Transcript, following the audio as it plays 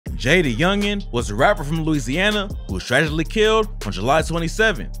JayDaYoungan was a rapper from Louisiana who was tragically killed on July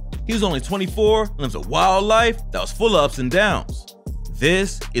 27th. He was only 24 and lived a wild life that was full of ups and downs.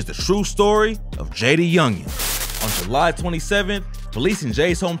 This is the true story of JayDaYoungan. On July 27th, police in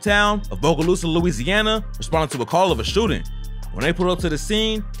Jay's hometown of Bogalusa, Louisiana responded to a call of a shooting. When they pulled up to the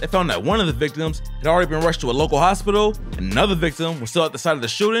scene, they found that one of the victims had already been rushed to a local hospital and another victim was still at the site of the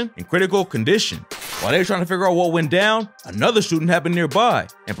shooting in critical condition. While they were trying to figure out what went down, another shooting happened nearby,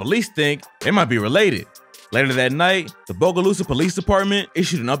 and police think they might be related. Later that night, the Bogalusa Police Department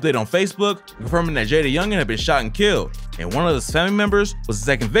issued an update on Facebook confirming that JayDaYoungan had been shot and killed, and one of his family members was the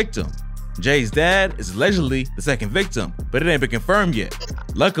second victim. Jay's dad is allegedly the second victim, but it ain't been confirmed yet.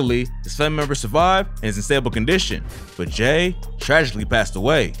 Luckily, his family member survived and is in stable condition, but Jay tragically passed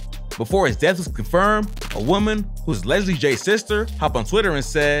away. Before his death was confirmed, a woman who's allegedly Jay's sister hopped on Twitter and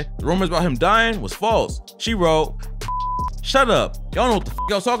said the rumors about him dying was false. She wrote, "Shut up, y'all know what the f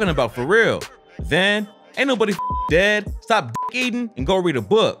y'all talking about for real." Then, "Ain't nobody dead, stop dick eating and go read a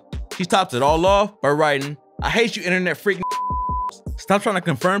book." She topped it all off by writing, "I hate you internet freaking stop trying to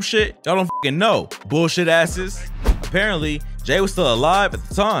confirm shit y'all don't fucking know, bullshit asses." Apparently, Jay was still alive at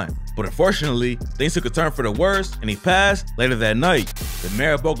the time, but unfortunately, things took a turn for the worse and he passed later that night. The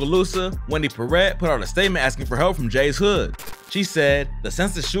mayor of Bogalusa, Wendy Perret, put out a statement asking for help from Jay's hood. She said, "The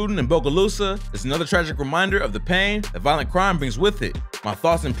senseless shooting in Bogalusa is another tragic reminder of the pain that violent crime brings with it. My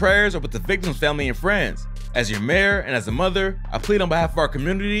thoughts and prayers are with the victims' family and friends. As your mayor and as a mother, I plead on behalf of our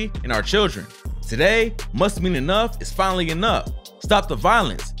community and our children. Today must mean enough is finally enough. Stop the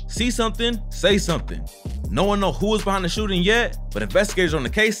violence. See something, say something." No one knows who was behind the shooting yet, but investigators on the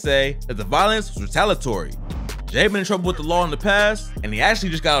case say that the violence was retaliatory. Jay been in trouble with the law in the past, and he actually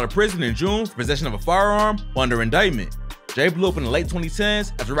just got out of prison in June for possession of a firearm while under indictment. Jay blew up in the late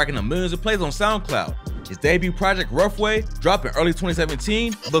 2010s after racking up millions of plays on SoundCloud. His debut project, Rough Way, dropped in early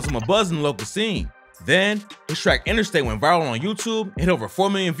 2017 and built him a buzz in the local scene. Then, his track Interstate went viral on YouTube and hit over 4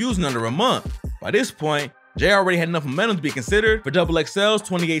 million views in under a month. By this point, Jay already had enough momentum to be considered for XXL's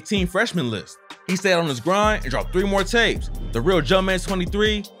 2018 freshman list. He stayed on his grind and dropped 3 more tapes: The Real Jumpman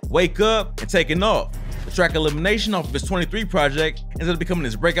 23, Wake Up, and Taking Off. The track Elimination off of his 23 project ended up becoming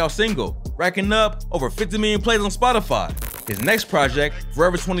his breakout single, racking up over 50 million plays on Spotify. His next project,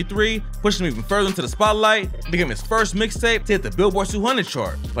 Forever 23, pushed him even further into the spotlight and became his first mixtape to hit the Billboard 200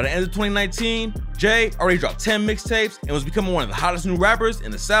 chart. By the end of 2019, Jay already dropped 10 mixtapes and was becoming one of the hottest new rappers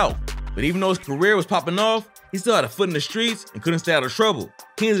in the South. But even though his career was popping off, he still had a foot in the streets and couldn't stay out of trouble.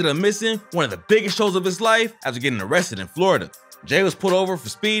 He ended up missing one of the biggest shows of his life after getting arrested in Florida. Jay was pulled over for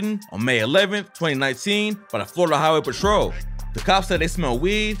speeding on May 11th, 2019 by the Florida Highway Patrol. The cops said they smelled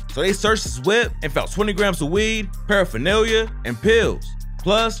weed, so they searched his whip and found 20 grams of weed, paraphernalia, and pills.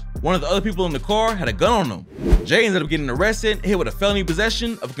 Plus, one of the other people in the car had a gun on him. Jay ended up getting arrested and hit with a felony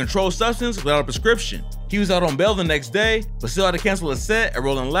possession of a controlled substance without a prescription. He was out on bail the next day, but still had to cancel a set at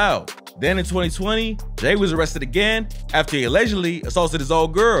Rolling Loud. Then in 2020, Jay was arrested again after he allegedly assaulted his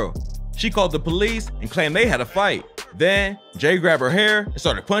old girl. She called the police and claimed they had a fight. Then, Jay grabbed her hair and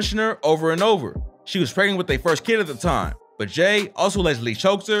started punching her over and over. She was pregnant with their first kid at the time, but Jay also allegedly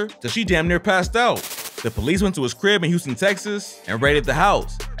choked her till she damn near passed out. The police went to his crib in Houston, Texas and raided the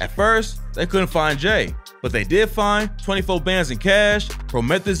house. At first, they couldn't find Jay, but they did find 24 bands in cash,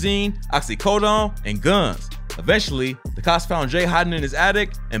 promethazine, oxycodone, and guns. Eventually, the cops found Jay hiding in his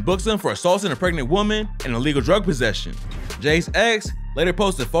attic and booked him for assaulting a pregnant woman and illegal drug possession. Jay's ex later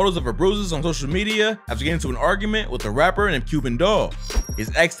posted photos of her bruises on social media after getting into an argument with a rapper named Cuban Doll.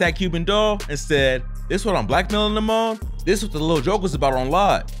 His ex tagged Cuban Doll and said, "This what I'm blackmailing them on? This what the little joke was about on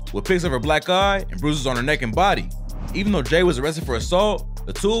live," with pics of her black eye and bruises on her neck and body. Even though Jay was arrested for assault,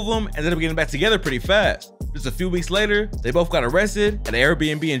 the two of them ended up getting back together pretty fast. Just a few weeks later, they both got arrested at an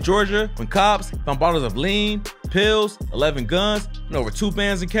Airbnb in Georgia when cops found bottles of lean, pills, 11 guns, and over 2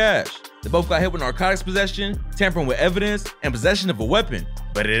 bands in cash. They both got hit with narcotics possession, tampering with evidence, and possession of a weapon.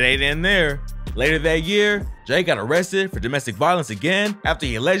 But it ain't in there. Later that year, Jay got arrested for domestic violence again after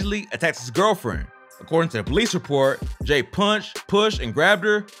he allegedly attacked his girlfriend. According to the police report, Jay punched, pushed, and grabbed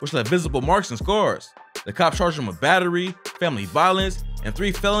her, which left visible marks and scars. The cops charged him with battery, family violence, and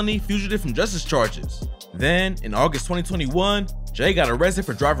 3 felony fugitive from justice charges. Then, in August 2021, Jay got arrested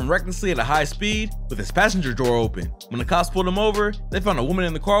for driving recklessly at a high speed with his passenger door open. When the cops pulled him over, they found a woman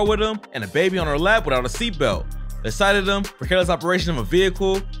in the car with him and a baby on her lap without a seatbelt. They cited him for careless operation of a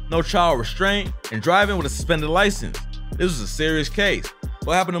vehicle, no child restraint, and driving with a suspended license. This was a serious case.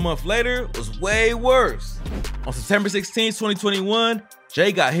 What happened a month later was way worse. On September 16, 2021,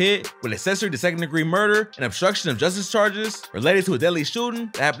 Jay got hit with accessory to second-degree murder and obstruction of justice charges related to a deadly shooting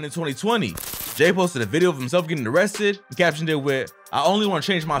that happened in 2020. Jay posted a video of himself getting arrested and captioned it with, "I only want to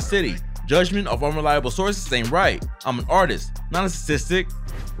change my city. Judgment of unreliable sources ain't right. I'm an artist, not a statistic."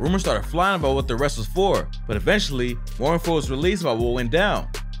 Rumors started flying about what the arrest was for, but eventually, more info was released about what went down.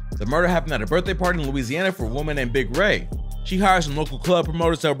 The murder happened at a birthday party in Louisiana for a woman named Big Ray. She hired some local club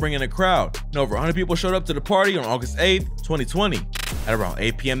promoters to help bring in a crowd, and over 100 people showed up to the party on August 8th, 2020. At around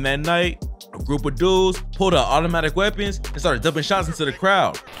 8 p.m. that night, a group of dudes pulled out automatic weapons and started dumping shots into the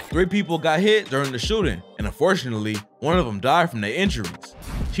crowd. 3 people got hit during the shooting, and unfortunately, one of them died from their injuries.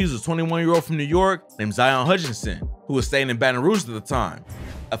 She was a 21-year-old from New York named Zion Hutchinson, who was staying in Baton Rouge at the time.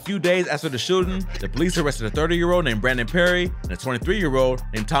 A few days after the shooting, the police arrested a 30-year-old named Brandon Perry and a 23-year-old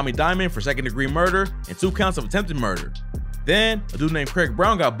named Tommy Diamond for second-degree murder and 2 counts of attempted murder. Then, a dude named Craig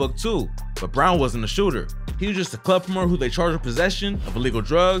Brown got booked too, but Brown wasn't a shooter. He was just a club promoter who they charged with possession of illegal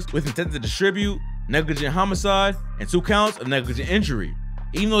drugs with intent to distribute, negligent homicide, and 2 counts of negligent injury.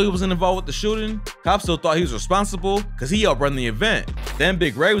 Even though he wasn't involved with the shooting, cops still thought he was responsible because he helped run the event. Then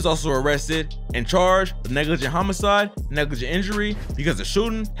Big Ray was also arrested and charged with negligent homicide and negligent injury because the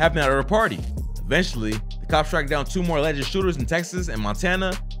shooting happened at her party. Eventually, the cops tracked down 2 more alleged shooters in Texas and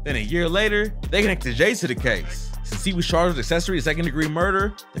Montana. Then a year later, they connected Jay to the case. Since he was charged with accessory to second-degree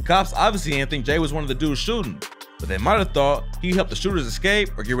murder, the cops obviously didn't think Jay was one of the dudes shooting, but they might have thought he helped the shooters escape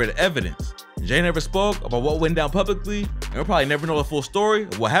or get rid of evidence. Jay never spoke about what went down publicly, and we'll probably never know the full story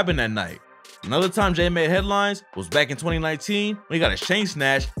of what happened that night. Another time Jay made headlines was back in 2019 when he got his chain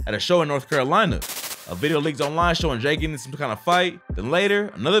snatched at a show in North Carolina. A video leaked online showing Jay getting in some kind of fight. Then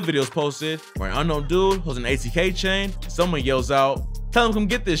later, another video was posted where an unknown dude holds an ATK chain and someone yells out, "Tell him come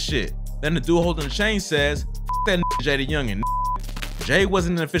get this shit." Then the dude holding the chain says, "F that JayDaYoungan." Jay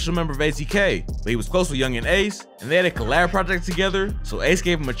wasn't an official member of ATK, but he was close with Young and Ace, and they had a collab project together, so Ace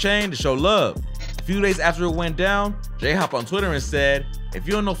gave him a chain to show love. A few days after it went down, Jay hopped on Twitter and said, "If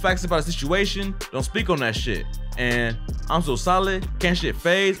you don't know facts about a situation, don't speak on that shit. And I'm so solid, can't shit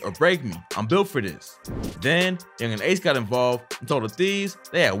phase or break me. I'm built for this." Then, Young and Ace got involved and told the thieves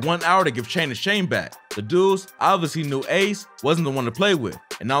they had 1 hour to give Chain his chain back. The dudes obviously knew Ace wasn't the one to play with,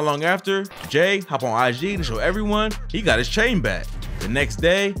 and not long after, Jay hopped on IG to show everyone he got his chain back. The next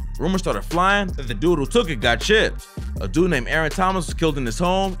day, rumors started flying that the dude who took it got chipped. A dude named Aaron Thomas was killed in his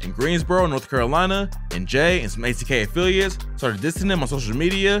home in Greensboro, North Carolina, and Jay and some ATK affiliates started dissing him on social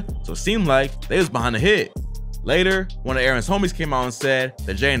media, so it seemed like they was behind the hit. Later, one of Aaron's homies came out and said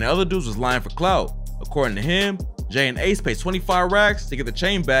that Jay and the other dudes was lying for clout. According to him, Jay and Ace paid 25 racks to get the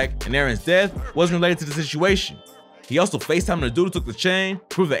chain back, and Aaron's death wasn't related to the situation. He also FaceTimed the dude who took the chain,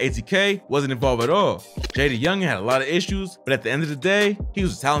 proved that ATK wasn't involved at all. JayDaYoungan had a lot of issues, but at the end of the day, he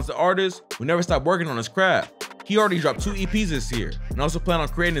was a talented artist who never stopped working on his craft. He already dropped 2 EPs this year, and also planned on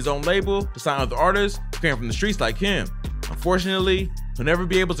creating his own label to sign other artists who came from the streets like him. Unfortunately, he'll never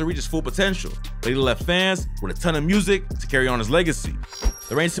be able to reach his full potential, but he left fans with a ton of music to carry on his legacy.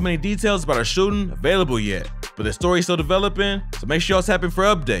 There ain't too many details about our shooting available yet, but the story's still developing, so make sure y'all tap in for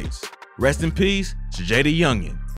updates. Rest in peace to JayDaYoungan.